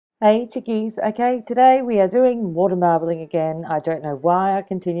Hey chickies, okay, today we are doing water marbling again. I don't know why I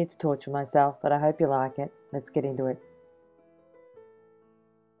continue to torture myself, but I hope you like it. Let's get into it.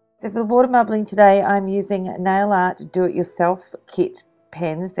 So for the water marbling today, I'm using Nail Art Do-It-Yourself Kit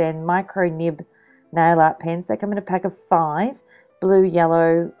pens. They're micro nib nail art pens. They come in a pack of 5, blue,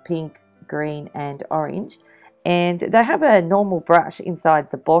 yellow, pink, green and orange. And they have a normal brush inside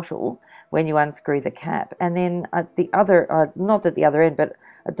the bottle when you unscrew the cap. And then at the other, not at the other end, but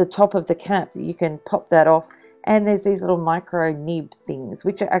at the top of the cap, you can pop that off. And there's these little micro nib things,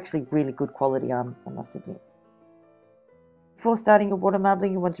 which are actually really good quality, I must admit. Before starting your water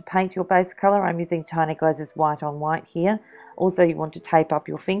marbling, you want to paint your base colour. I'm using China Glaze's white on white here. Also, you want to tape up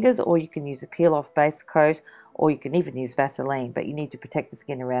your fingers, or you can use a peel-off base coat, or you can even use Vaseline, but you need to protect the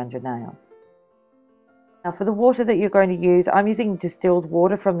skin around your nails. Now for the water that you're going to use, I'm using distilled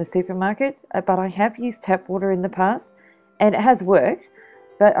water from the supermarket, but I have used tap water in the past, and it has worked.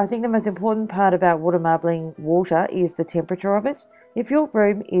 But I think the most important part about water marbling water is the temperature of it. If your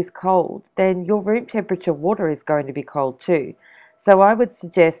room is cold, then your room temperature water is going to be cold too. So I would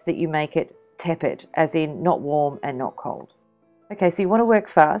suggest that you make it tepid, as in not warm and not cold. Okay, so you want to work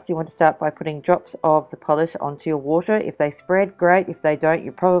fast. You want to start by putting drops of the polish onto your water. If they spread, great. If they don't,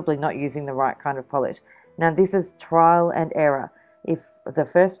 you're probably not using the right kind of polish. Now this is trial and error. If the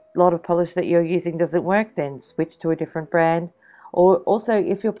first lot of polish that you're using doesn't work, then switch to a different brand. Or also,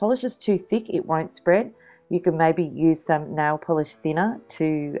 if your polish is too thick, it won't spread. You can maybe use some nail polish thinner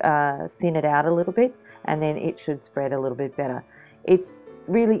to thin it out a little bit, and then it should spread a little bit better. It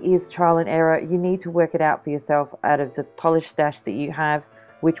really is trial and error. You need to work it out for yourself out of the polish stash that you have,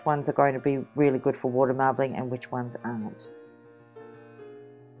 which ones are going to be really good for water marbling and which ones aren't.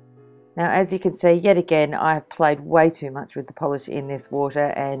 Now, as you can see, yet again, I have played way too much with the polish in this water,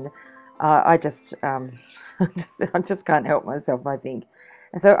 and I just can't help myself, I think.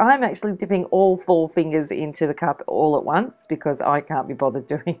 And so I'm actually dipping all 4 fingers into the cup all at once because I can't be bothered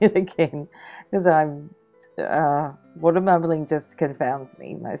doing it again, because water marbling just confounds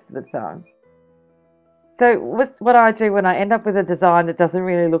me most of the time. So what I do when I end up with a design that doesn't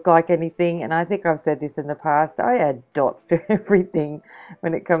really look like anything, and I think I've said this in the past, I add dots to everything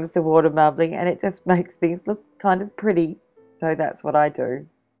when it comes to water marbling, and it just makes things look kind of pretty. So that's what I do.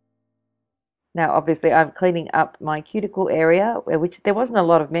 Now, obviously, I'm cleaning up my cuticle area, which there wasn't a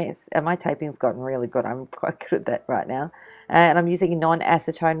lot of mess, and my taping's gotten really good. I'm quite good at that right now. And I'm using a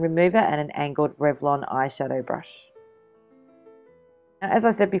non-acetone remover and an angled Revlon eyeshadow brush. Now, as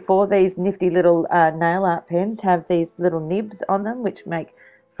I said before, these nifty little nail art pens have these little nibs on them, which make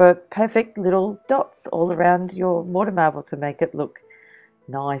for perfect little dots all around your water marble to make it look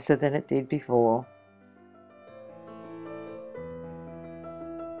nicer than it did before.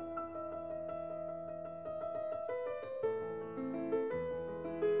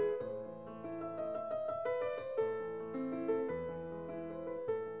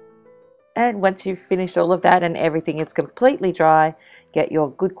 And once you've finished all of that and everything is completely dry, get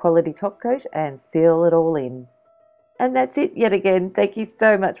your good quality top coat and seal it all in. And that's it yet again. Thank you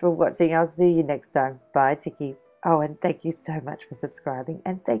so much for watching. I'll see you next time. Bye, chickies. Oh, and thank you so much for subscribing.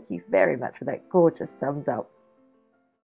 And thank you very much for that gorgeous thumbs up.